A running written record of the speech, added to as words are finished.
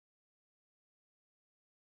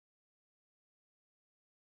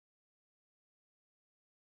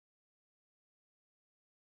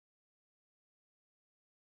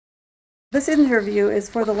This interview is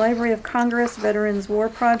for the Library of Congress Veterans War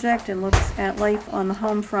Project and looks at life on the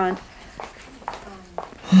home front.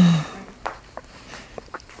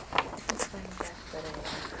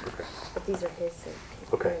 But these are his.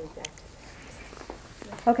 Okay.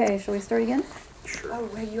 Okay, shall we start again? Sure. Oh,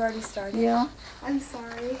 wait, you already started? Yeah. I'm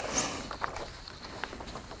sorry.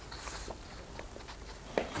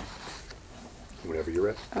 Whenever you're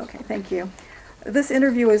ready. Okay, thank you. This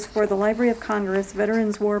interview is for the Library of Congress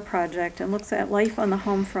Veterans War Project and looks at life on the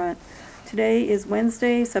home front. Today is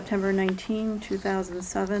Wednesday, September 19,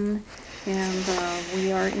 2007, and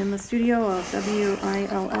we are in the studio of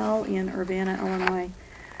WILL in Urbana, Illinois.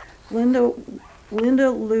 Linda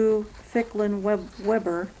Lou Ficklin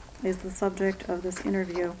Weber is the subject of this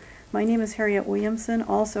interview. My name is Harriet Williamson.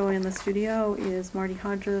 Also in the studio is Marty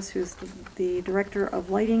Hodges, who's the Director of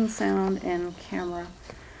Lighting, Sound, and Camera.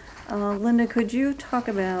 Linda, could you talk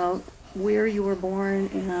about where you were born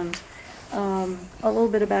and a little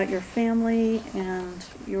bit about your family and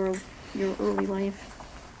your early life?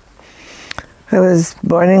 I was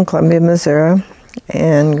born in Columbia, Missouri,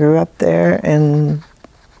 and grew up there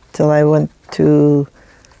until I went to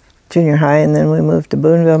junior high, and then we moved to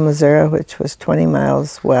Boonville, Missouri, which was 20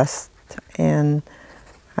 miles west, and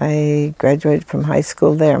I graduated from high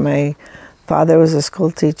school there. My father was a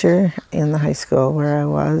school teacher in the high school where I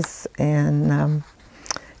was, and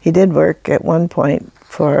he did work at one point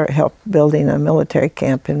for help building a military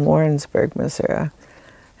camp in Warrensburg, Missouri,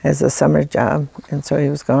 as a summer job, and so he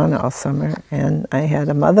was gone all summer. And I had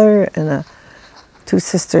a mother and two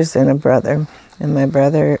sisters and a brother, and my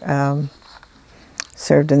brother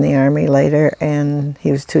served in the Army later, and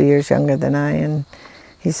he was 2 years younger than I, and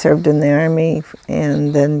he served in the Army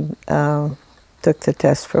and then took the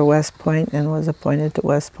test for West Point and was appointed to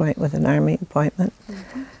West Point with an Army appointment.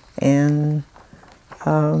 Mm-hmm. And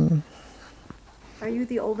are you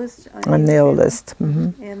the oldest? I'm the oldest.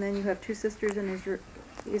 Mm-hmm. And then you have two sisters, and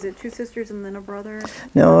is it two sisters and then a brother?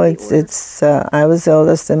 No, it's I was the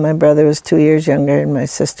oldest, and my brother was 2 years younger, and my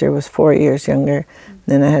sister was 4 years younger. Mm-hmm.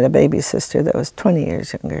 Then I had a baby sister that was 20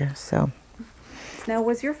 years younger. So. Now,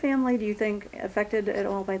 was your family, do you think, affected at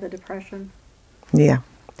all by the Depression? Yeah.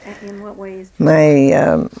 In what ways?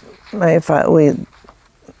 My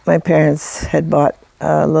parents had bought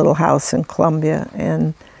a little house in Columbia,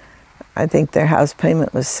 and I think their house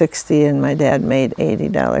payment was $60, and my dad made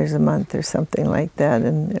 $80 a month or something like that,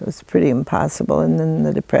 and it was pretty impossible. And then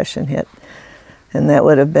the Depression hit, and that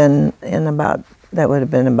would have been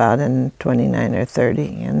about in 29 or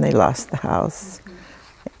 30, and they lost the house.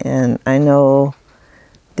 Mm-hmm. And I know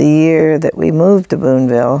the year that we moved to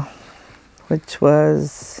Boonville, which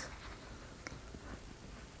was,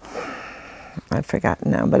 I've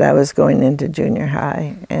forgotten now, but I was going into junior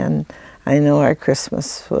high, and I know our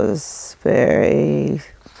Christmas was very,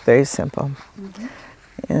 very simple.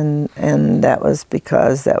 Mm-hmm. And that was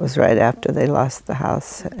because that was right after they lost the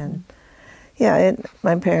house. Mm-hmm. And yeah,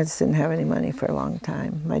 my parents didn't have any money for a long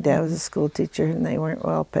time. My dad was a school teacher, and they weren't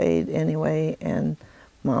well paid anyway, and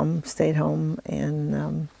Mom stayed home,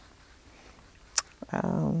 and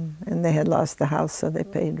they had lost the house, so they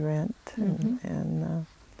paid rent. Mm-hmm. And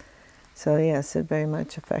so yes, it very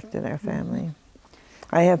much affected our family.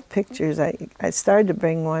 I have pictures. I started to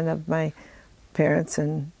bring one of my parents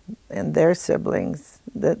and their siblings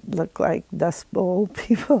that look like Dust Bowl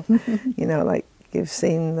people. You know, like you've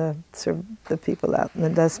seen the people out in the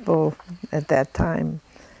Dust Bowl at that time.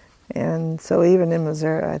 And so even in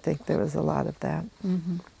Missouri, I think there was a lot of that.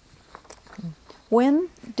 Mm-hmm. When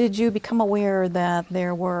did you become aware that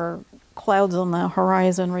there were clouds on the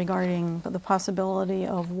horizon regarding the possibility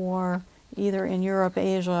of war, either in Europe,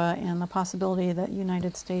 Asia, and the possibility that the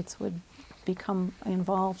United States would become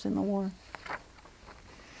involved in the war?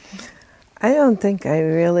 I don't think I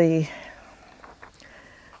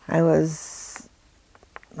was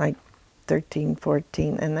like 13,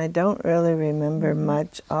 14, and I don't really remember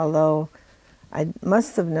much, although I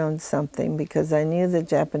must have known something because I knew the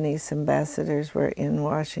Japanese ambassadors were in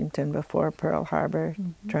Washington before Pearl Harbor,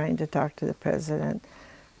 mm-hmm. trying to talk to the president.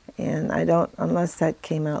 And I don't, unless that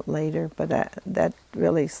came out later, but that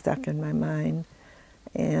really stuck in my mind.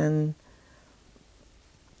 And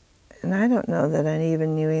I don't know that I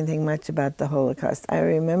even knew anything much about the Holocaust. I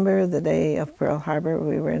remember the day of Pearl Harbor,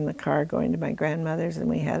 we were in the car going to my grandmother's, and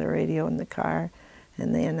we had a radio in the car,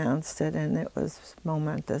 and they announced it, and it was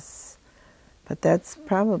momentous. But that's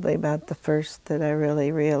probably about the first that I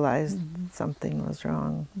really realized mm-hmm. something was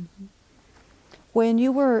wrong. Mm-hmm. When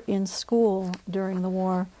you were in school during the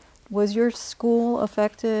war, was your school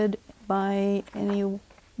affected by any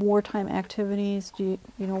wartime activities?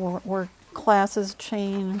 Were classes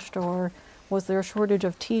changed, or Was there a shortage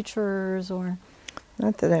of teachers or?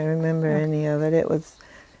 Not that I remember any of it. It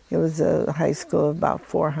was a high school of about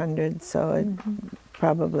 400, so it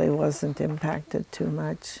probably wasn't impacted too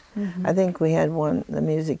much. I think we had the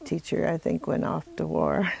music teacher, I think, went off to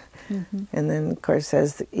war. And then, of course,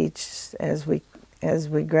 as we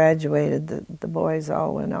graduated, the boys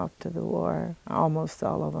all went off to the war, almost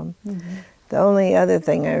all of them. The only other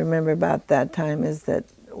thing I remember about that time is that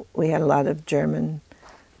we had a lot of German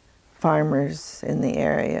farmers in the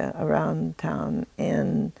area around town,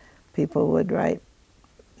 and people would write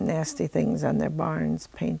nasty things on their barns,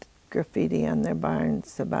 paint graffiti on their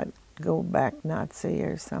barns about "Go back Nazi"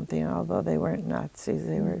 or something. Although they weren't Nazis,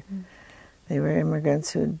 they were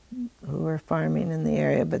immigrants who were farming in the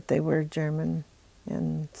area, but they were German,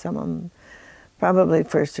 and some of them probably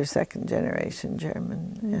first or second generation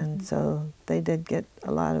German, and so they did get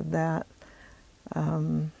a lot of that.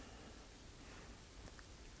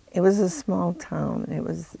 It was a small town. It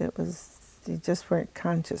was. You just weren't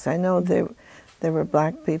conscious. I know there were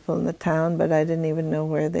black people in the town, but I didn't even know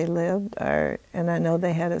where they lived. And I know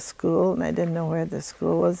they had a school, and I didn't know where the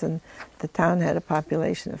school was. And the town had a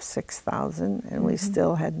population of 6,000, and we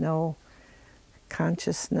still had no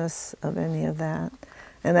consciousness of any of that.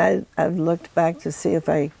 And I've looked back to see if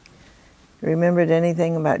I remembered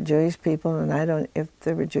anything about Jewish people, and if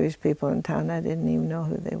there were Jewish people in town, I didn't even know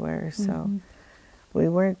who they were. So we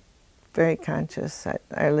weren't very conscious, or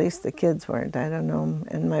at least the kids weren't, I don't know.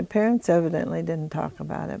 And my parents evidently didn't talk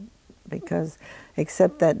about it, because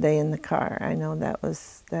except that day in the car, I know that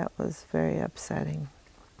was very upsetting.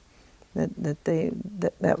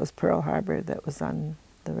 That was Pearl Harbor that was on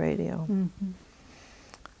the radio.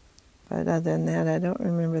 But other than that, I don't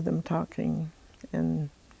remember them talking, and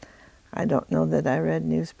I don't know that I read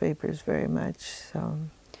newspapers very much. So,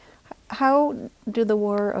 how did the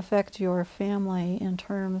war affect your family in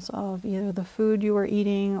terms of either the food you were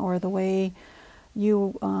eating or the way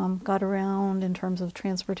you got around in terms of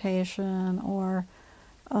transportation or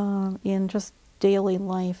in just daily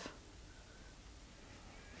life?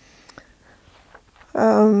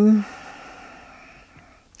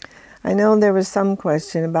 I know there was some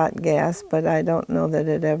question about gas, but I don't know that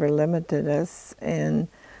it ever limited us. And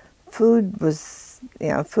food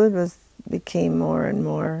became more and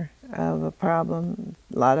more of a problem.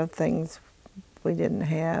 A lot of things we didn't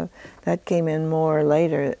have. That came in more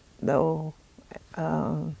later, though,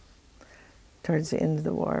 towards the end of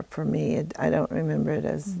the war. For me, I don't remember it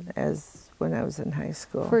as when I was in high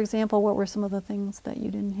school. For example, what were some of the things that you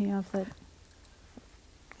didn't have that?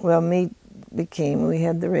 Well, meat we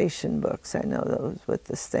had the ration books, I know those, with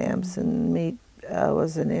the stamps, and meat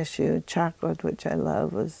was an issue. Chocolate, which I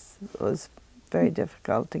love, was very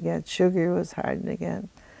difficult to get. Sugar was hard to get.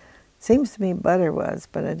 Seems to me butter was,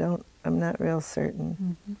 but I'm not real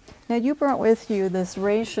certain. Now, you brought with you this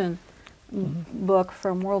ration book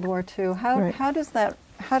from World War II. How does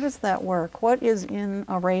that work? What is in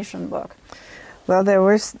a ration book? Well,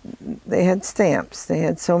 they had stamps. They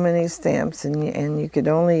had so many stamps, and you could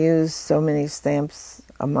only use so many stamps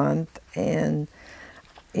a month. And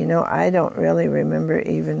I don't really remember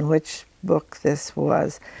even which book this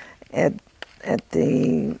was. At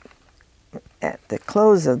the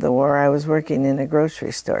close of the war, I was working in a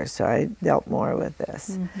grocery store, so I dealt more with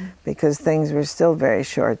this because things were still very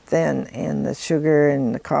short then, and the sugar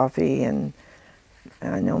and the coffee, and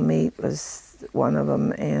I know meat was one of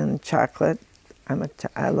them, and chocolate.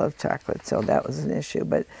 I love chocolate, so that was an issue.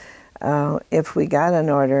 But if we got an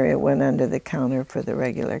order, it went under the counter for the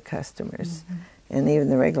regular customers. And even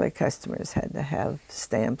the regular customers had to have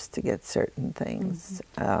stamps to get certain things.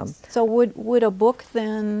 So would a book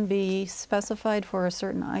then be specified for a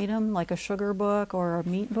certain item, like a sugar book or a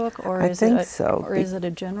meat book? Or is it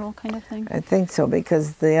a general kind of thing? I think so,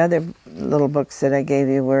 because the other little books that I gave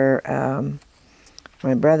you were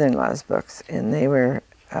my brother-in-law's books, and they were...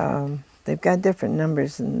 they've got different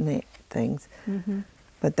numbers and things,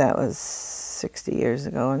 but that was 60 years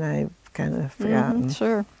ago, and I've kind of forgotten.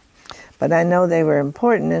 Sure. But I know they were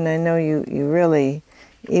important, and I know you really,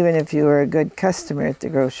 even if you were a good customer at the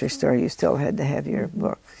grocery store, you still had to have your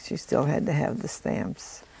books. You still had to have the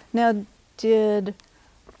stamps. Now, did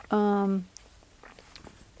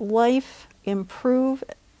life improve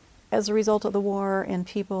as a result of the war and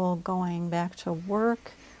people going back to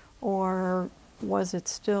work, or was it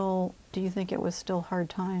still, do you think it was still hard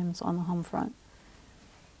times on the home front?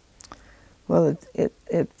 Well,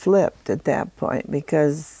 it flipped at that point,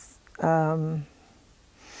 because I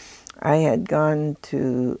had gone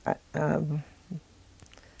to, I'm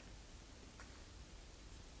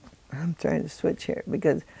trying to switch here,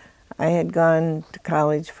 because I had gone to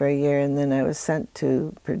college for a year, and then I was sent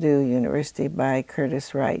to Purdue University by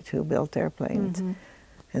Curtis Wright, who built airplanes.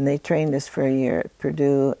 And they trained us for a year at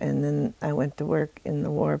Purdue, and then I went to work in the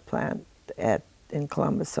war plant in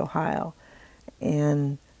Columbus, Ohio.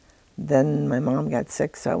 And then my mom got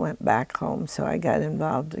sick, so I went back home. So I got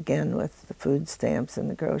involved again with the food stamps and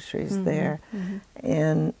the groceries there.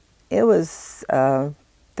 And it was,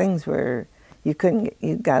 things were, you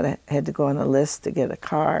had to go on a list to get a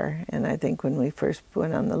car. And I think when we first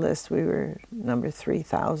went on the list, we were number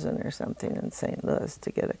 3,000 or something in St. Louis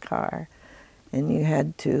to get a car. And you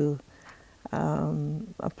had to,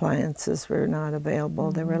 appliances were not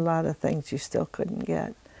available. There were a lot of things you still couldn't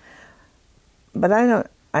get. But I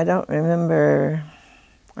don't remember,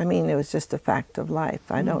 I mean, it was just a fact of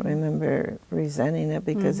life. I don't remember resenting it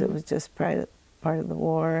because it was just part of the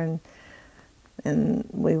war, and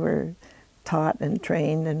we were taught and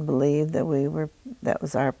trained and believed that that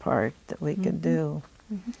was our part that we could do.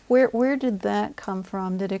 Where did that come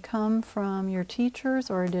from? Did it come from your teachers,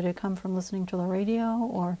 or did it come from listening to the radio,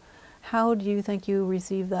 or how do you think you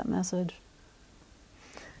received that message?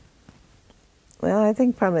 Well, I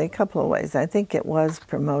think probably a couple of ways. I think it was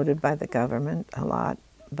promoted by the government a lot,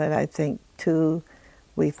 but I think too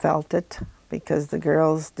we felt it because the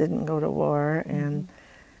girls didn't go to war, and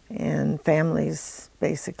families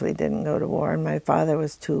basically didn't go to war, and my father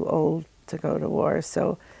was too old to go to war,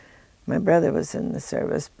 so my brother was in the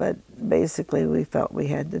service, but basically we felt we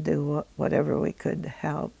had to do whatever we could to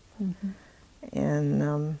help.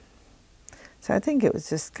 And so I think it was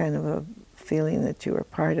just kind of a feeling that you were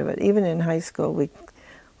part of it. Even in high school, we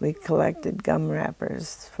collected gum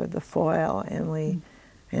wrappers for the foil, and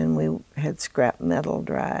we had scrap metal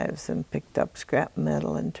drives and picked up scrap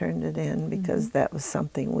metal and turned it in because that was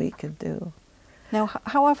something we could do. Now,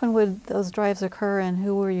 how often would those drives occur, and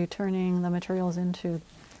who were you turning the materials into?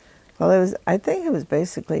 Well, I think it was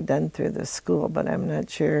basically done through the school, but I'm not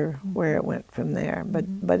sure where it went from there.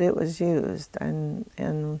 But it was used, and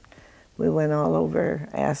we went all over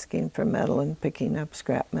asking for metal and picking up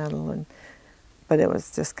scrap metal, but it was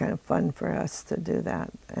just kind of fun for us to do that.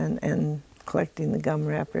 And collecting the gum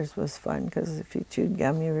wrappers was fun because if you chewed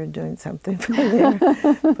gum, you were doing something for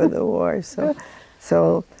the war. So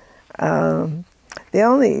the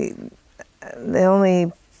only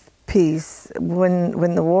piece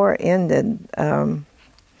when the war ended, well,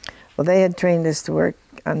 they had trained us to work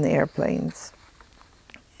on the airplanes,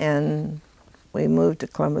 and we moved to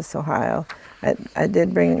Columbus, Ohio. I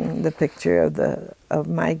did bring the picture of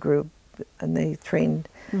my group, and they trained.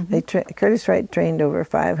 Curtis Wright trained over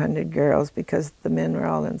 500 girls because the men were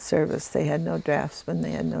all in service. They had no draftsmen,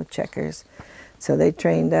 they had no checkers, so they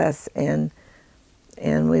trained us, and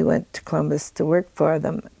we went to Columbus to work for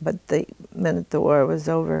them. But the minute the war was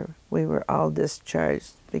over, we were all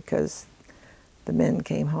discharged because the men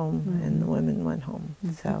came home and the women went home.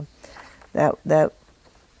 So that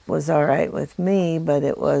was all right with me, but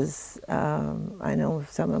it was, I know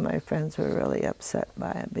some of my friends were really upset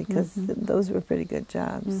by it because those were pretty good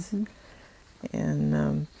jobs.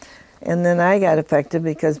 And then I got affected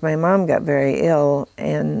because my mom got very ill,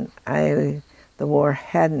 and the war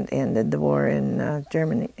hadn't ended. The war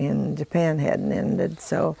in Japan hadn't ended,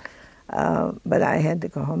 so, but I had to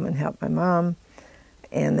go home and help my mom,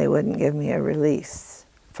 and they wouldn't give me a release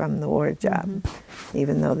from the war job.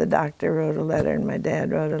 Even though the doctor wrote a letter and my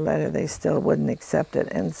dad wrote a letter, they still wouldn't accept it,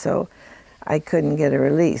 and so I couldn't get a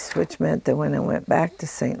release, which meant that when I went back to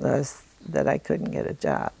St. Louis that I couldn't get a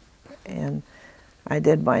job. And I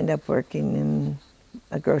did wind up working in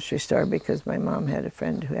a grocery store because my mom had a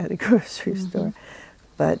friend who had a grocery store.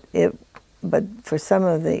 But for some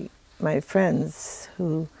of my friends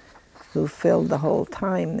who filled the whole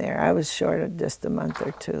time there, I was short of just a month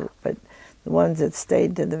or two, but the ones that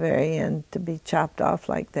stayed to the very end, to be chopped off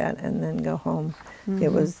like that and then go home,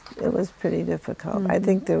 it was pretty difficult. I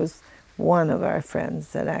think there was one of our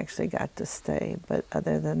friends that actually got to stay, but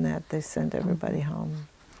other than that, they sent everybody home.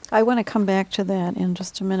 I want to come back to that in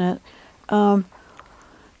just a minute.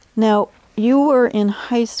 Now, you were in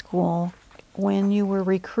high school when you were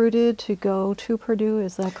recruited to go to Purdue,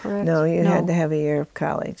 is that correct? No, you had to have a year of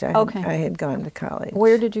college. I had gone to college.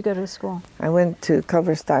 Where did you go to school? I went to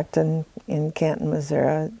Culver Stockton in Canton,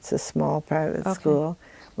 Missouri. It's a small private school.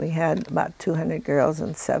 We had about 200 girls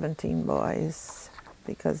and 17 boys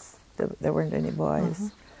because there weren't any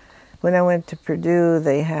boys. When I went to Purdue,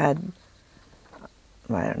 they had,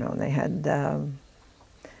 I don't know,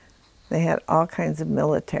 they had all kinds of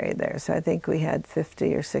military there. So I think we had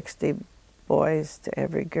 50 or 60 boys to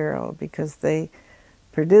every girl because they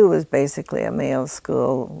Purdue was basically a male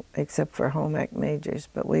school except for home ec majors,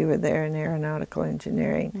 but we were there in aeronautical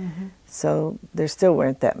engineering. So there still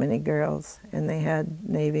weren't that many girls, and they had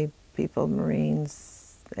Navy people,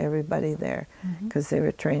 Marines, everybody there, because they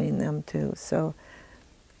were training them too. So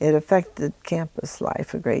it affected campus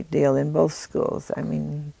life a great deal in both schools. I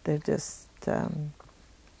mean, they're just,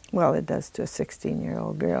 well, it does to a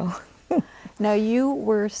 16-year-old girl. Now, you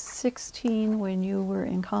were 16 when you were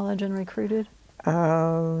in college and recruited?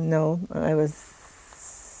 No, that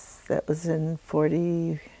was in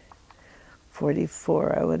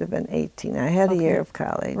 44. I would have been 18. I had a year of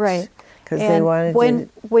college. Right. Because they wanted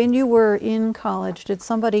when you were in college, did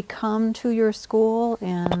somebody come to your school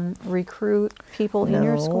and recruit people in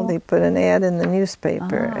your school? No, they put an ad in the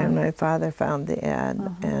newspaper, and my father found the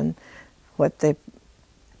ad, and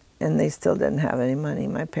they still didn't have any money,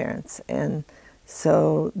 my parents, and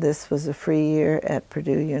so this was a free year at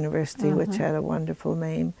Purdue University, which had a wonderful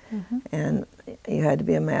name, and you had to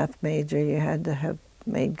be a math major, you had to have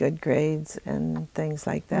made good grades and things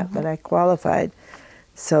like that, but I qualified,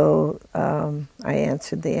 so I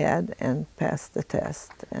answered the ad and passed the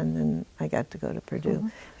test, and then I got to go to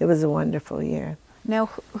Purdue. It was a wonderful year. Now,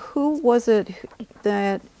 who was it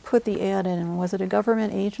that put the ad in? Was it a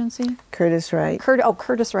government agency? Curtis Wright.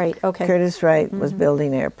 Curtis Wright, okay. Curtis Wright was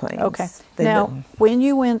building airplanes. Okay. Now, when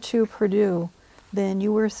you went to Purdue, then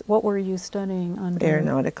what were you studying under?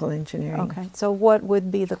 Aeronautical engineering. Okay. So what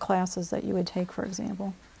would be the classes that you would take, for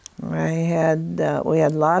example? We had a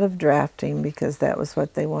lot of drafting because that was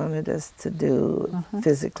what they wanted us to do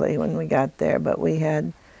physically when we got there, but we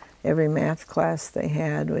had every math class they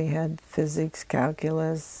had. We had physics,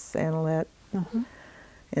 calculus, analytic,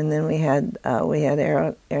 and then we had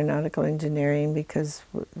aeronautical engineering because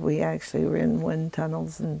we actually were in wind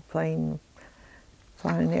tunnels and flying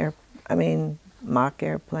mock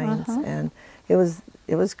airplanes, and it was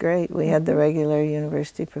great. We had the regular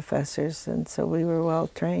university professors, and so we were well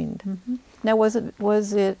trained. Now, was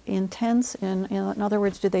it intense? In other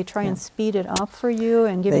words, did they try and speed it up for you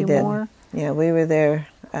and give you more? Yeah, we were there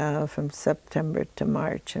from September to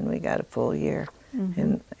March, and we got a full year.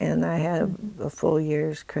 And I had a full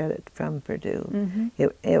year's credit from Purdue.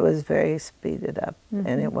 It was very speeded up,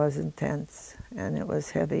 and it was intense, and it was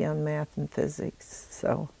heavy on math and physics,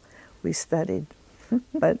 so we studied.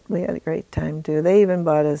 But we had a great time, too. They even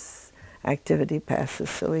bought us activity passes,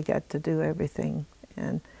 so we got to do everything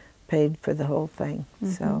and paid for the whole thing.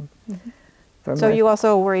 So you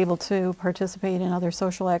also were able to participate in other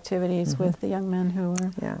social activities with the young men who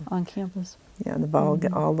were on campus. Yeah,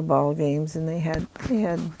 all the ball games, and they had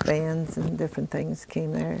bands and different things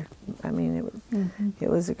came there. I mean, it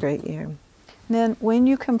was a great year. Then, when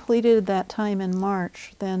you completed that time in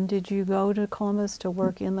March, then did you go to Columbus to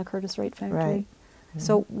work in the Curtis Wright factory? Right.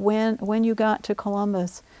 So when you got to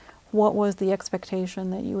Columbus, what was the expectation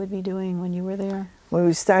that you would be doing when you were there? Well,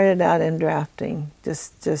 we started out in drafting,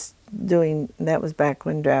 just doing. That was back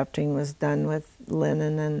when drafting was done with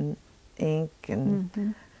linen and ink,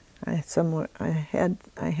 and I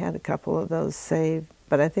had a couple of those saved,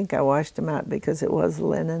 but I think I washed them out because it was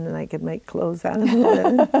linen and I could make clothes out of the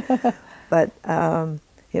linen. But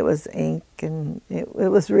it was ink, and it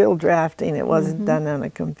was real drafting. It wasn't done on a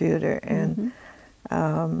computer, and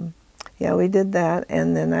yeah, we did that,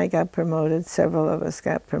 and then I got promoted. Several of us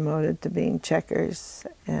got promoted to being checkers,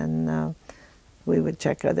 and we would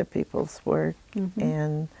check other people's work.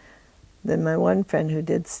 And then my one friend who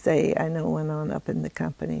did stay, I know, went on up in the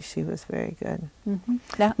company. She was very good.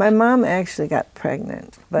 My mom actually got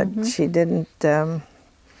pregnant, but she didn't.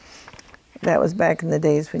 That was back in the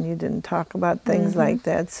days when you didn't talk about things like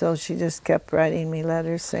that, so she just kept writing me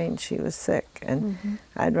letters saying she was sick, and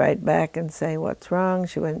I'd write back and say, what's wrong?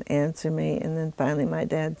 She wouldn't answer me, and then finally my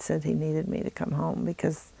dad said he needed me to come home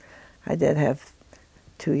because I did have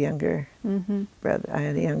two younger brothers. I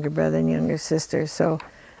had a younger brother and younger sister, so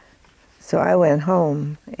I went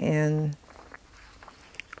home, and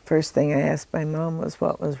first thing I asked my mom was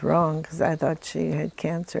what was wrong, because I thought she had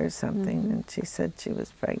cancer or something, and she said she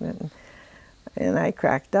was pregnant. And I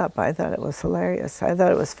cracked up. I thought it was hilarious. I thought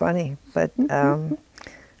it was funny, but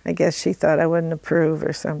I guess she thought I wouldn't approve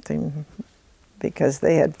or something, because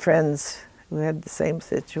they had friends who had the same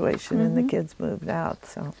situation, and the kids moved out.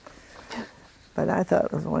 So, but I thought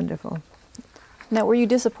it was wonderful. Now, were you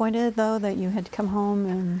disappointed though that you had to come home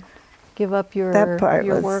and give up your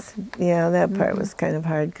work? Yeah, that part was kind of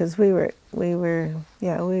hard because we were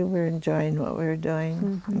enjoying what we were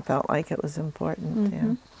doing and felt like it was important.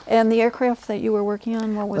 Yeah. And the aircraft that you were working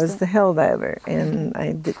on, what was it? Was the Helldiver, and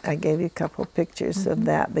I gave you a couple pictures of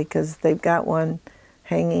that because they've got one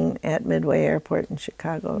hanging at Midway Airport in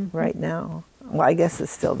Chicago right now well, I guess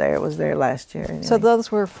it's still there. It was there last year. Anyway. So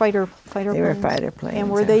those were fighter They planes? were fighter planes. And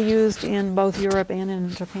were yeah. they used in both Europe and in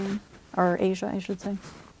Japan? Or Asia, I should say?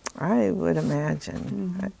 I would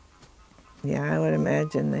imagine. Yeah, I would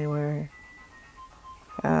imagine they were.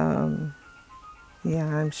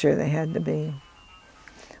 Yeah, I'm sure they had to be.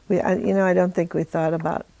 I don't think we thought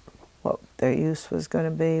about what their use was going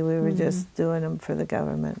to be. We were just doing them for the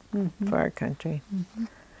government, for our country.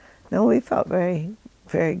 No, we felt very,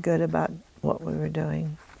 very good about what we were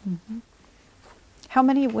doing. How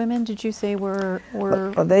many women did you say were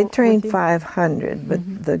Well, they trained with you? 500,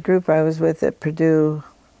 but the group I was with at Purdue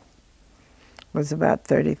was about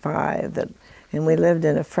 35. And we lived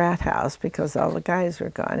in a frat house because all the guys were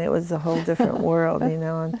gone. It was a whole different world,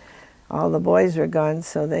 and all the boys were gone,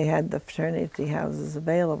 so they had the fraternity houses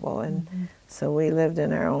available. And so we lived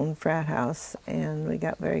in our own frat house, and we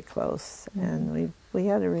got very close. And we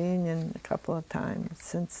had a reunion a couple of times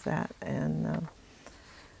since that. And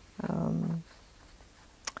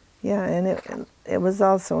yeah, and it was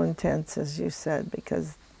also intense, as you said,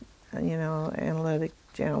 because, analytic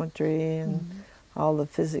geometry and all the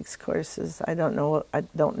physics courses. I don't know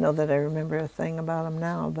that I remember a thing about them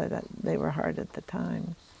now, but they were hard at the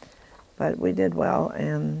time. But we did well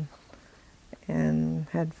and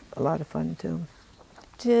had a lot of fun too.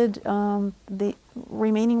 Did the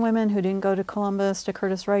remaining women who didn't go to Columbus, to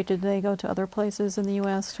Curtis Wright, did they go to other places in the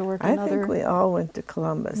U.S. to work in I other? think we all went to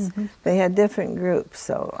Columbus. They had different groups,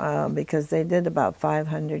 so because they did about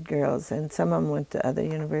 500 girls, and some of them went to other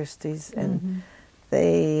universities, and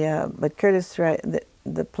but Curtis Wright,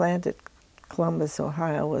 the plant at Columbus,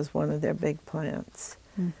 Ohio, was one of their big plants,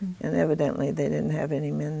 and evidently they didn't have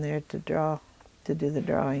any men there to do the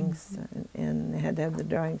drawings, and they had to have the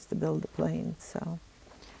drawings to build the planes. So.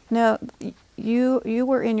 Now, you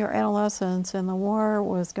were in your adolescence, and the war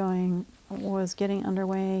was getting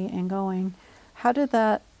underway and going. How did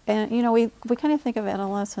that? And we kind of think of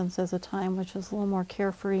adolescence as a time which is a little more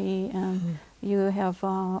carefree, and you have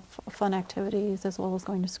fun activities as well as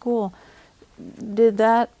going to school. Did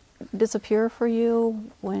that disappear for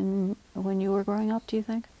you when you were growing up, do you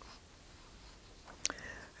think?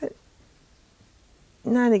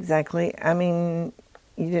 Not exactly. I mean,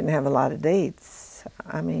 you didn't have a lot of dates.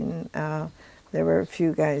 I mean, there were a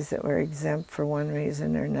few guys that were exempt for one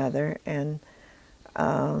reason or another, and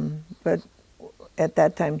but at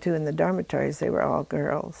that time too, in the dormitories, they were all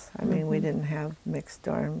girls. I mean, we didn't have mixed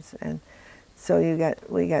dorms, and so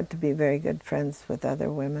we got to be very good friends with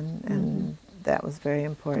other women, and that was very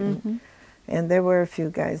important. And there were a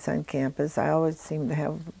few guys on campus. I always seemed to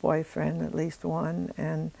have a boyfriend, at least one,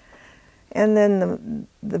 and then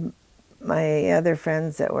my other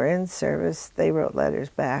friends that were in service, they wrote letters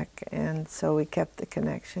back, and so we kept the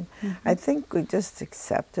connection. I think we just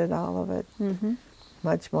accepted all of it,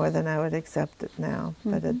 much more than I would accept it now.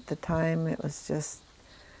 But at the time, it was just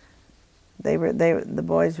the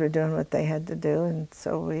boys were doing what they had to do, and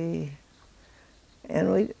so we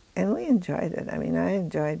enjoyed it. I mean, I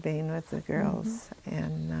enjoyed being with the girls,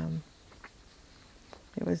 and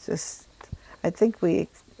it was just.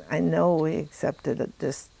 I know we accepted it.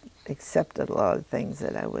 Just accepted a lot of things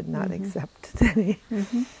that I would not accept today.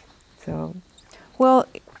 So, well,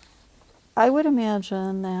 I would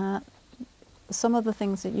imagine that some of the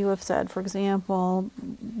things that you have said, for example,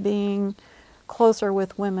 being closer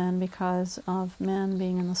with women because of men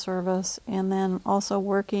being in the service, and then also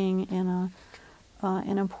working in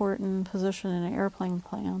an important position in an airplane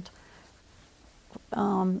plant,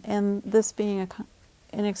 and this being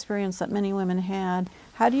an experience that many women had.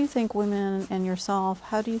 How do you think women and yourself,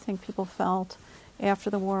 how do you think people felt after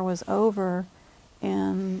the war was over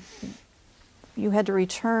and you had to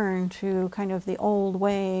return to kind of the old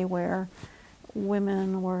way where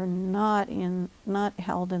women were not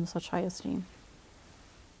held in such high esteem?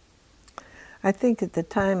 I think at the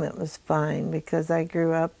time it was fine because I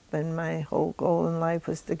grew up and my whole goal in life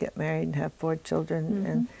was to get married and have 4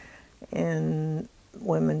 children, and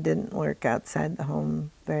women didn't work outside the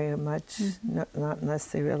home very much, not unless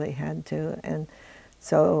they really had to, and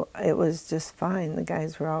so it was just fine. The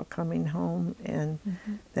guys were all coming home, and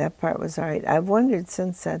that part was all right. I've wondered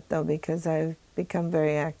since that, though, because I've become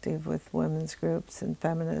very active with women's groups and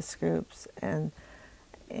feminist groups, and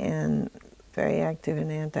very active in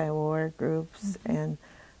anti-war groups, and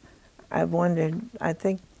I've wondered, I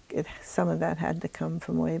think some of that had to come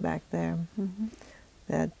from way back there,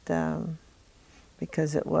 that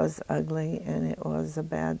because it was ugly and it was a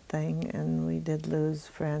bad thing, and we did lose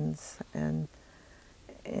friends, and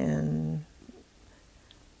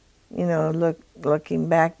you know, looking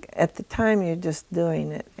back at the time, you're just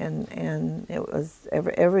doing it, and it was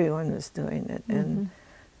everyone was doing it, and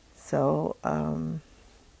So I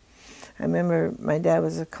remember my dad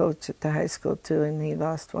was a coach at the high school too, and he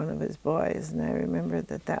lost one of his boys, and I remember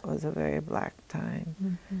that that was a very black time.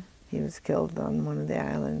 Mm-hmm. He was killed on one of the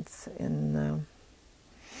islands in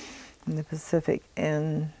the Pacific,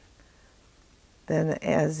 and then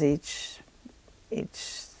as each and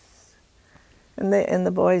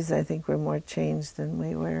the boys, I think, were more changed than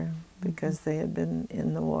we were because they had been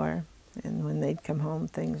in the war, and when they'd come home,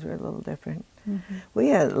 things were a little different. Mm-hmm. We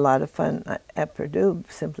had a lot of fun at Purdue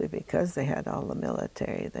simply because they had all the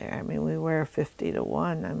military there. I mean, we were 50 to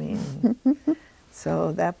 1. I mean,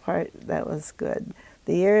 so that was good.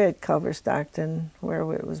 The year at Culver Stockton, where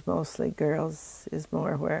it was mostly girls, is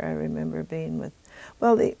more where I remember being with.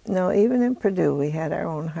 Well, even in Purdue, we had our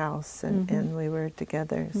own house, and, Mm-hmm. and we were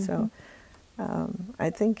together. Mm-hmm. So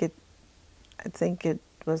I think it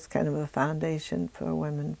was kind of a foundation for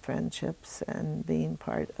women friendships and being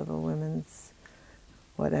part of a women's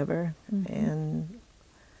whatever. Mm-hmm.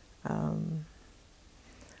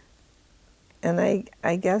 And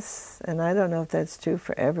I guess, and I don't know if that's true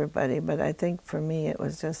for everybody, but I think for me it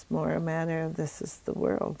was just more a matter of this is the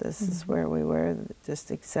world, this is Mm-hmm. where we were,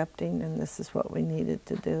 just accepting, and this is what we needed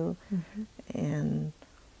to do. Mm-hmm. And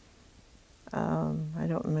I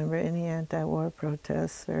don't remember any anti-war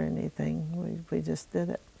protests or anything. We just did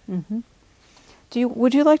it. Mm-hmm.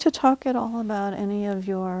 Would you like to talk at all about any of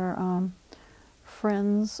your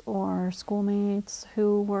friends or schoolmates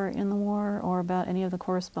who were in the war, or about any of the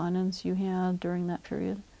correspondence you had during that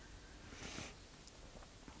period?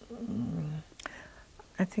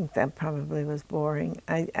 I think that probably was boring.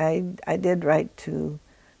 I did write to,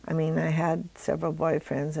 I mean, I had several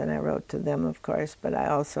boyfriends, and I wrote to them, of course, but I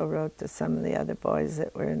also wrote to some of the other boys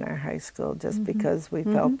that were in our high school just Mm-hmm. because we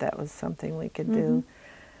Mm-hmm. felt that was something we could do.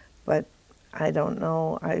 But I don't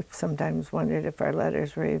know, I sometimes wondered if our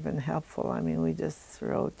letters were even helpful. I mean, we just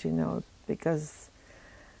wrote, because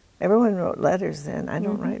everyone wrote letters then. I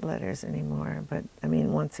don't Mm-hmm. write letters anymore, but I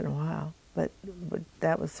mean, once in a while. But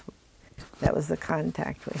that was the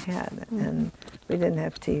contact we had. And we didn't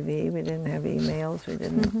have TV, we didn't have emails, we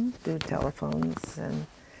didn't do telephones, and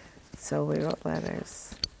so we wrote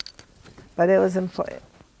letters. But it was important.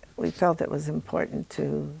 We felt it was important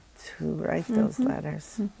to write those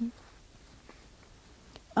letters. Mm-hmm.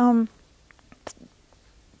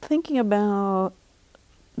 Thinking about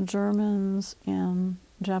Germans and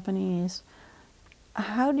Japanese,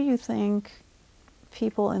 how do you think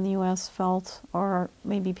people in the U.S. felt, or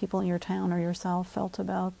maybe people in your town or yourself felt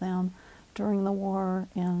about them during the war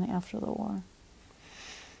and after the war?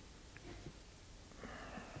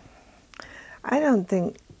 I don't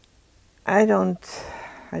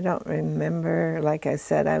remember. Like I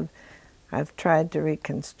said, I've tried to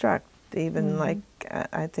reconstruct. Even like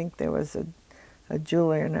I think there was a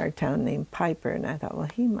jeweler in our town named Piper, and I thought, well,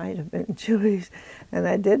 he might have been Jewish, and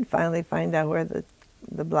I did finally find out where the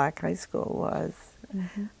black high school was.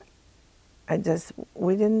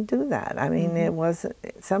 We didn't do that. I mean, it wasn't,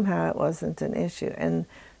 somehow it wasn't an issue. And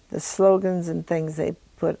the slogans and things they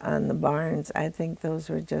put on the barns, I think those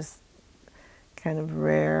were just kind of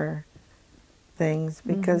rare things,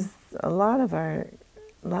 because a lot of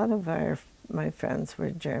my friends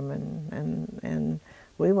were German, and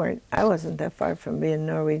I wasn't that far from being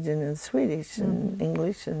Norwegian and Swedish and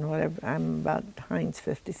English and whatever. I'm about Heinz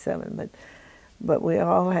 57, but we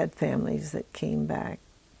all had families that came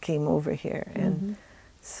over here, and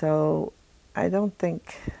so I don't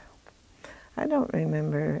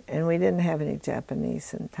remember, and we didn't have any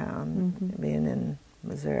Japanese in town, being in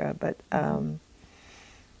Missouri, but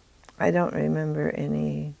I don't remember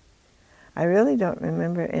I really don't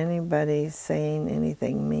remember anybody saying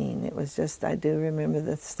anything mean. It was just, I do remember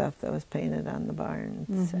the stuff that was painted on the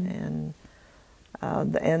barns, and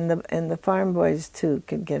the farm boys too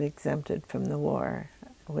could get exempted from the war,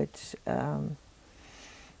 which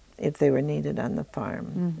if they were needed on the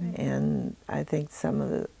farm. And I think some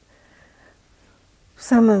of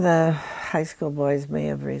the high school boys may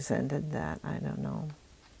have resented that. I don't know.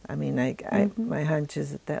 I mean, my hunch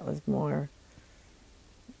is that was more,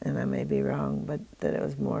 and I may be wrong, but that it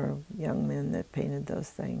was more young men that painted those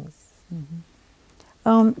things.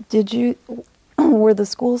 Were the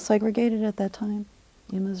schools segregated at that time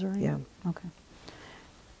in Missouri? Yeah. Okay.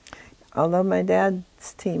 Although my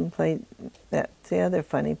dad's team played, that's the other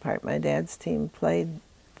funny part, my dad's team played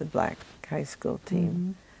the black high school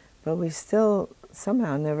team, but we still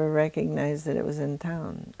somehow never recognized that it was in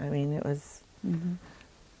town. I mean, it was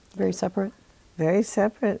very separate. Very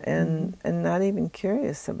separate, and not even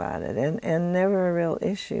curious about it, and never a real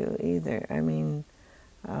issue either. I mean,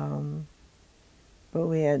 but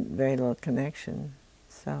we had very little connection.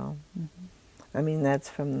 So I mean, that's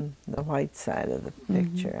from the white side of the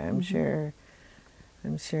picture. I'm sure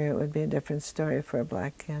it would be a different story for a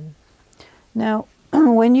black kid. Now,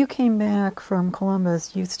 when you came back from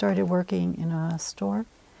Columbus, you started working in a store,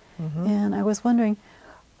 and I was wondering,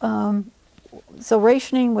 so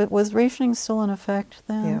rationing, was rationing still in effect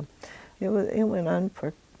then? Yeah, it went on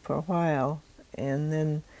for a while, and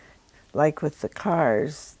then, like with the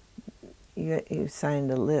cars, you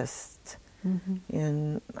signed a list,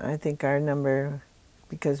 and I think our number,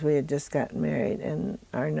 because we had just gotten married, and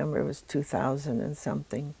our number was 2,000 and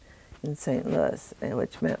something in St. Louis,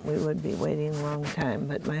 which meant we would be waiting a long time.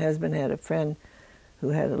 But my husband had a friend who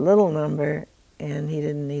had a little number, and he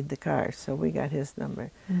didn't need the car, so we got his number.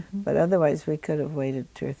 But otherwise, we could have waited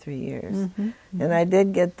 2 or 3 years. And I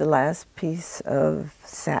did get the last piece of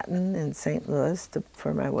satin in St. Louis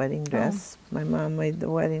for my wedding dress. My mom made the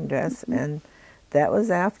wedding dress, and that was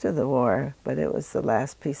after the war, but it was the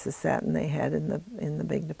last piece of satin they had in the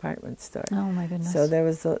big department store. Oh my goodness! So there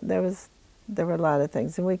were a lot of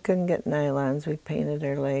things, and we couldn't get nylons. We painted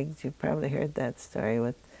our legs. You probably heard that story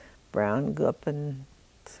with brown goop, and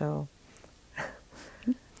so.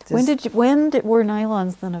 When were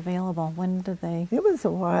nylons then available? When did they? It was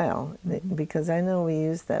a while, because I know we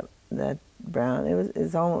used that brown.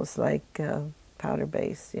 It's almost like powder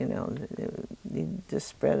base, you know. You just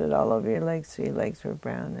spread it all over your legs, so your legs were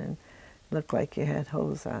brown and looked like you had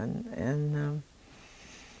hose on. And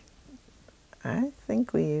I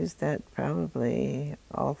think we used that probably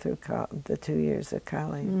all through the 2 years of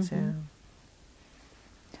college. Yeah.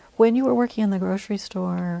 When you were working in the grocery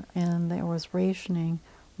store and there was rationing,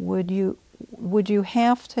 would you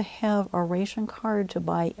have to have a ration card to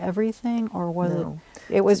buy everything, or was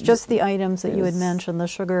it was just the items that you had mentioned, the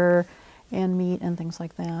sugar and meat and things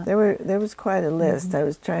like that? There was quite a list.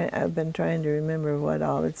 I've been trying to remember what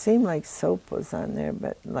all. It seemed like soap was on there,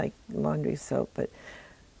 but like laundry soap.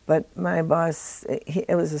 But my boss,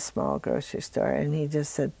 it was a small grocery store, and he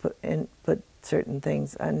just said put certain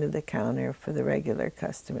things under the counter for the regular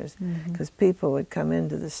customers, because people would come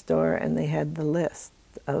into the store and they had the list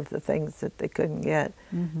of the things that they couldn't get,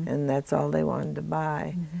 and that's all they wanted to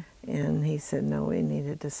buy. And he said, no, we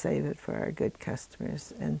needed to save it for our good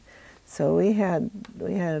customers. And so we had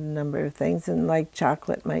a number of things, and like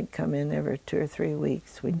chocolate might come in every 2 or 3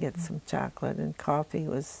 weeks. We'd get some chocolate, and coffee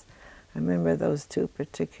was, I remember those two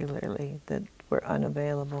particularly that were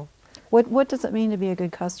unavailable. What does it mean to be a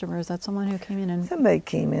good customer? Is that someone who came in and... Somebody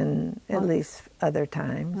came in at least other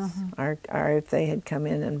times, or if they had come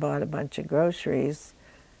in and bought a bunch of groceries,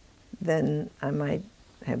 then I might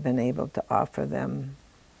have been able to offer them,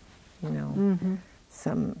 you know,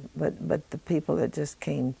 some, but the people that just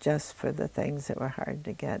came just for the things that were hard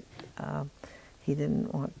to get, he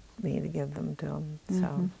didn't want me to give them to him,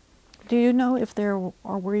 so. Do you know if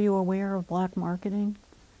were you aware of black marketing?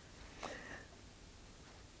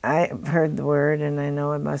 I've heard the word, and I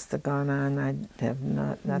know it must have gone on. I have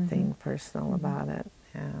nothing personal about it.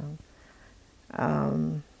 Yeah.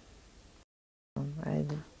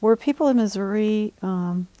 Were people in Missouri,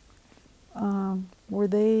 were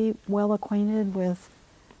they well acquainted with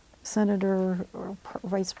Senator or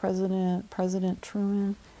Vice President, President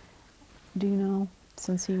Truman? Do you know,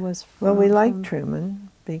 since he was from... Well, we liked Truman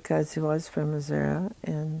because he was from Missouri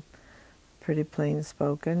and pretty plain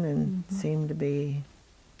spoken and seemed to be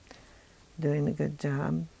doing a good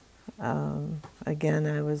job. Again,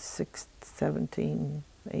 I was 17,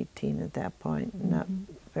 18 at that point, not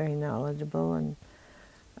very knowledgeable, and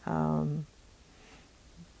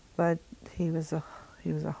but he was a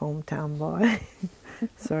hometown boy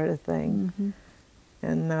sort of thing,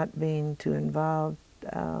 and not being too involved.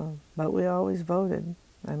 But we always voted.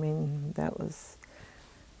 I mean,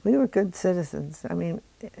 we were good citizens. I mean,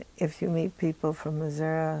 if you meet people from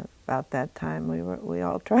Missouri about that time, we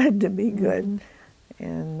all tried to be good,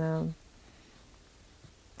 and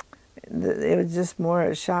it was just more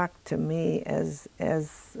a shock to me as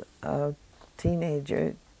a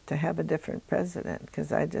teenager to have a different president,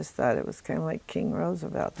 because I just thought it was kind of like King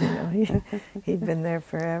Roosevelt. You know, he'd been there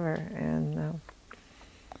forever, and.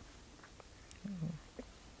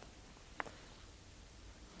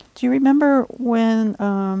 Do you remember when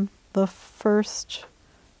the first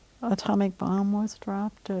atomic bomb was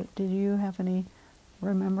dropped? Did you have any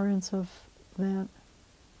remembrance of that?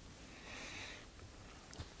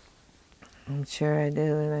 I'm sure I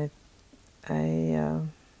do,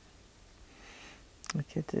 and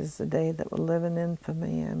like it is the day that will live in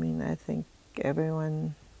infamy. I mean, I think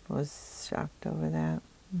everyone was shocked over that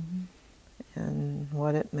and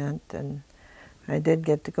what it meant. And I did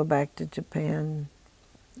get to go back to Japan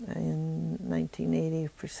in 1980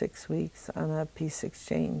 for 6 weeks on a peace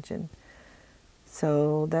exchange, and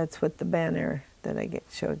So that's what the banner that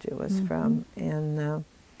showed you was from. And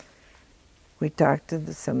we talked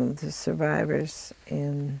to some of the survivors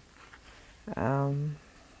and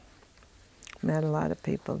met a lot of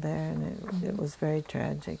people there, and it was very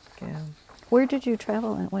tragic. Yeah. Where did you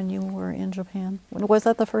travel when you were in Japan? Was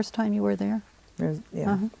that the first time you were there?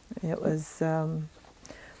 Yeah, it was.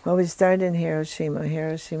 Well, we started in Hiroshima.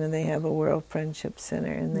 Hiroshima, they have a World Friendship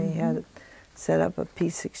Center, and they had set up a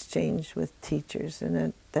peace exchange with teachers. And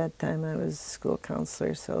at that time, I was a school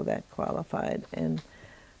counselor, so that qualified. And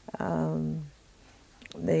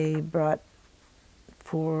they brought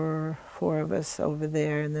four of us over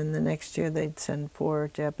there, and then the next year they'd send 4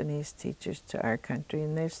 Japanese teachers to our country,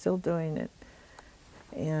 and they're still doing it.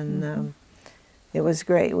 And it was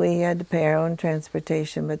great. We had to pay our own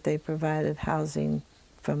transportation, but they provided housing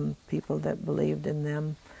from people that believed in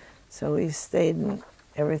them. So we stayed in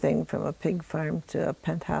everything from a pig farm to a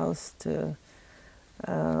penthouse to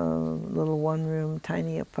a little one-room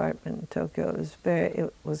tiny apartment in Tokyo.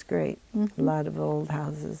 It was great. A lot of old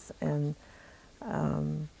houses, and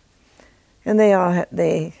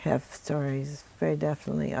they have stories. Very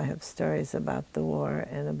definitely, I have stories about the war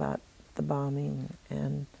and about the bombing,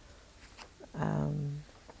 and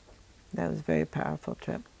that was a very powerful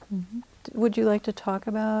trip. Would you like to talk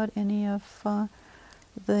about any of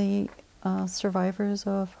the survivors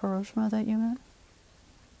of Hiroshima that you met?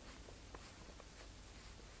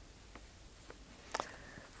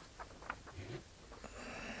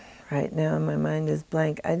 Right now, my mind is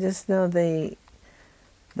blank. I just know the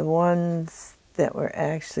ones that were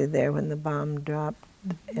actually there when the bomb dropped,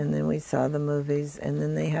 and then we saw the movies, and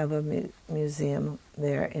then they have a museum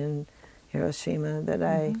there in Hiroshima that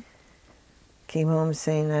I came home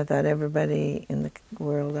saying I thought everybody in the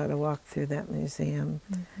world ought to walk through that museum,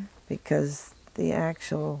 because the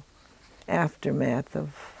actual aftermath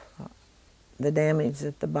of the damage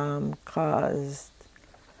that the bomb caused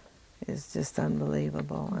is just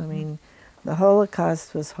unbelievable. I mean, the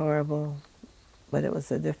Holocaust was horrible, but it was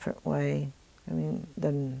a different way. I mean,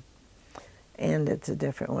 and it's a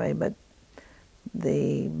different way, but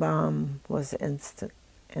the bomb was instant,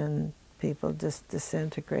 and people just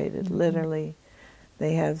disintegrated, literally.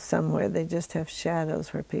 They have somewhere, they just have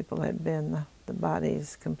shadows where people had been. The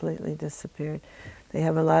bodies completely disappeared. They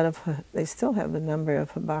have they still have a number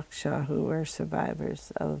of hibakusha who were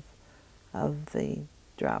survivors of the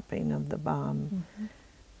dropping of the bomb.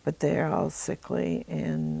 But they're all sickly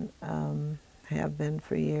and have been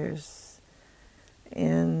for years.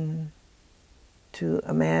 And to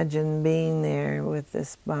imagine being there with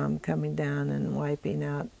this bomb coming down and wiping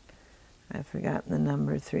out, I've forgotten the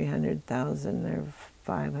number, 300,000 or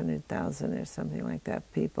 500,000 or something like that,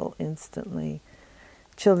 people instantly,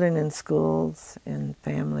 children in schools and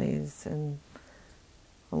families, and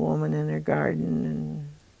a woman in her garden, and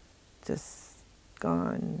just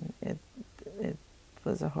gone. It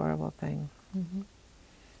was a horrible thing.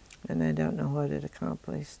 And I don't know what it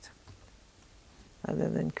accomplished, other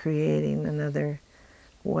than creating another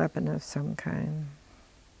weapon of some kind.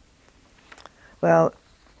 Well,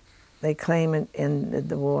 they claim it ended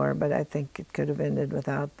the war, but I think it could have ended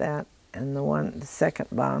without that. And the second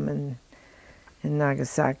bomb in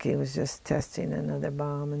Nagasaki was just testing another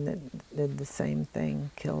bomb, and it did the same thing,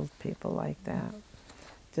 killed people like that.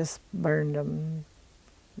 Just burned them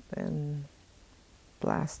and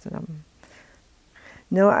blasted them.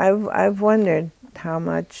 No, I've wondered how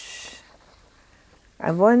my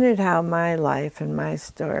life and my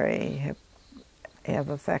story have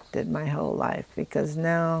affected my whole life, because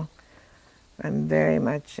now I'm very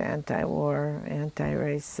much anti-war,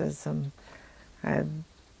 anti-racism. I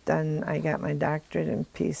got my doctorate in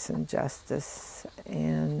peace and justice,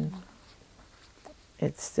 and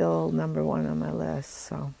it's still #1 on my list.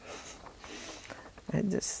 So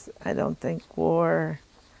I don't think war.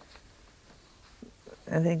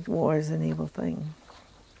 I think war is an evil thing.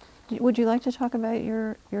 Would you like to talk about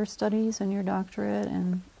your studies and your doctorate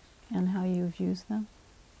and how you've used them?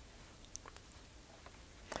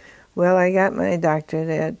 Well, I got my doctorate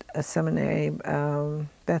at a seminary,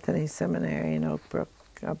 Bethany Seminary in Oak Brook,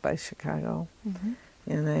 up by Chicago,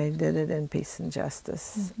 and I did it in peace and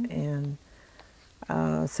justice. And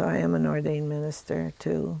so I am an ordained minister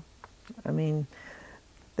too. I mean,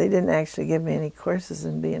 they didn't actually give me any courses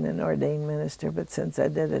in being an ordained minister, but since I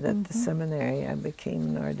did it at the seminary, I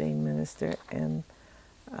became an ordained minister. And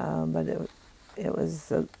but it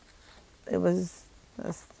was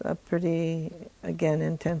a pretty, again,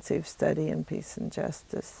 intensive study in peace and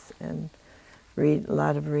justice, and read a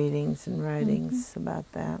lot of readings and writings about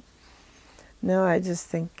that. No, I just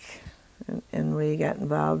think, and we got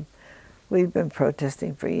involved. we've been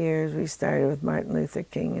protesting for years. We started with Martin Luther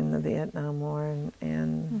King in the Vietnam War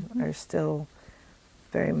and are still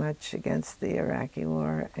very much against the Iraqi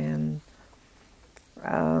war. And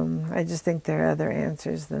I just think there are other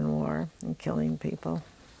answers than war and killing people,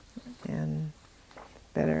 and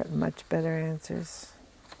much better answers.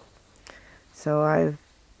 So I've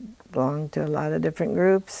belonged to a lot of different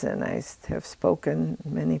groups, and I have spoken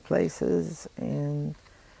many places, and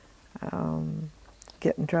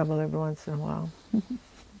get in trouble every once in a while.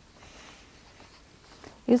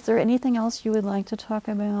 Is there anything else you would like to talk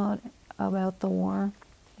about the war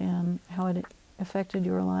and how it affected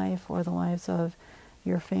your life or the lives of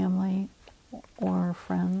your family or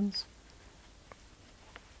friends?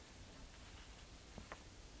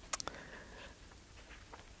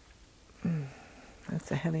 That's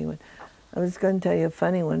a heavy one. I was going to tell you a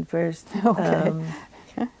funny one first. Okay.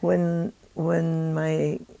 When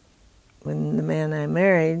the man I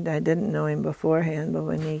married, I didn't know him beforehand, but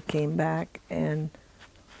when he came back, and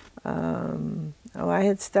I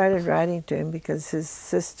had started writing to him because his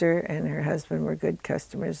sister and her husband were good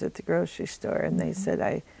customers at the grocery store, and they said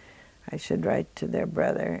I should write to their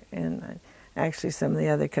brother, and actually some of the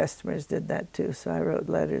other customers did that too, so I wrote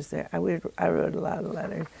letters there. I wrote a lot of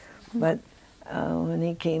letters, but when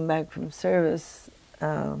he came back from service,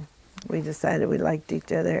 we decided we liked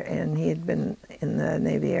each other, and he had been in the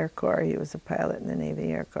Navy Air Corps. He was a pilot in the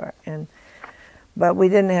Navy Air Corps, but we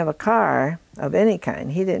didn't have a car of any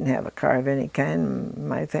kind. He didn't have a car of any kind.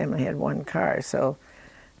 My family had one car, so.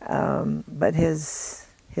 But his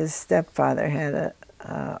stepfather had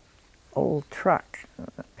a old truck,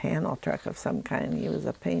 a panel truck of some kind. He was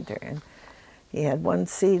a painter, and he had one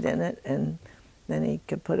seat in it, and then he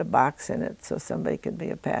could put a box in it so somebody could be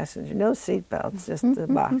a passenger. No seat belts, just a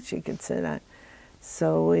box you could sit on.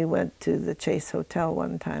 So we went to the Chase Hotel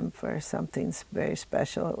one time for something very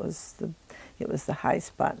special. It was the high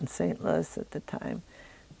spot in St. Louis at the time.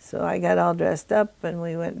 So I got all dressed up, and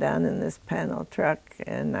we went down in this panel truck,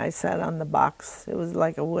 and I sat on the box. It was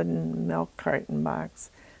like a wooden milk carton box,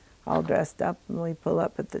 all dressed up, and we pull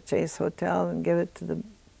up at the Chase Hotel and give it to the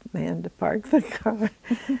man to park the car.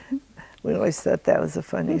 We always thought that was a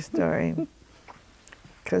funny story,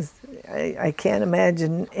 because I can't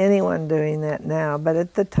imagine anyone doing that now. But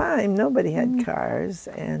at the time, nobody had cars,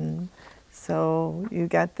 and so you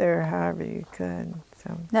got there however you could.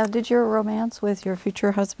 So. Now, did your romance with your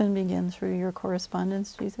future husband begin through your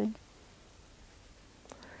correspondence, do you think?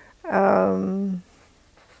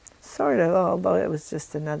 Sort of, although it was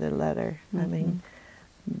just another letter. I mean,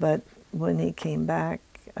 but when he came back,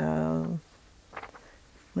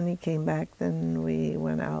 then we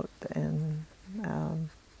went out, and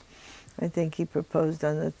I think he proposed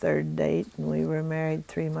on the third date, and we were married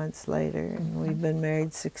 3 months later, and we've been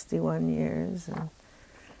married 61 years and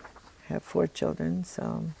have 4 children.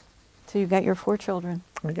 So you got your 4 children.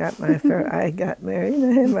 I got married and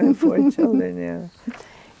I had my 4 children. Yeah.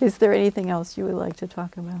 Is there anything else you would like to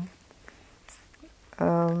talk about?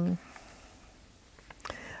 I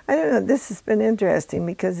don't know. This has been interesting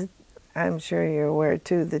because I'm sure you're aware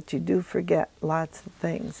too that you do forget lots of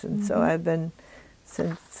things, and so I've been,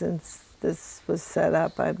 since this was set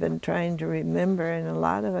up, I've been trying to remember, and a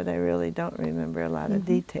lot of it I really don't remember a lot of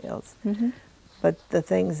details. But the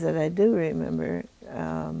things that I do remember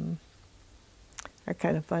are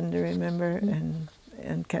kind of fun to remember,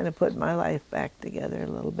 and kind of put my life back together a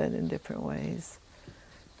little bit in different ways.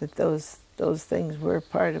 That those things were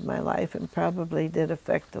part of my life and probably did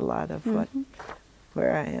affect a lot of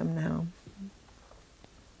where I am now.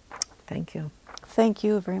 Thank you. Thank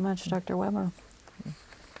you very much, Dr. Weber.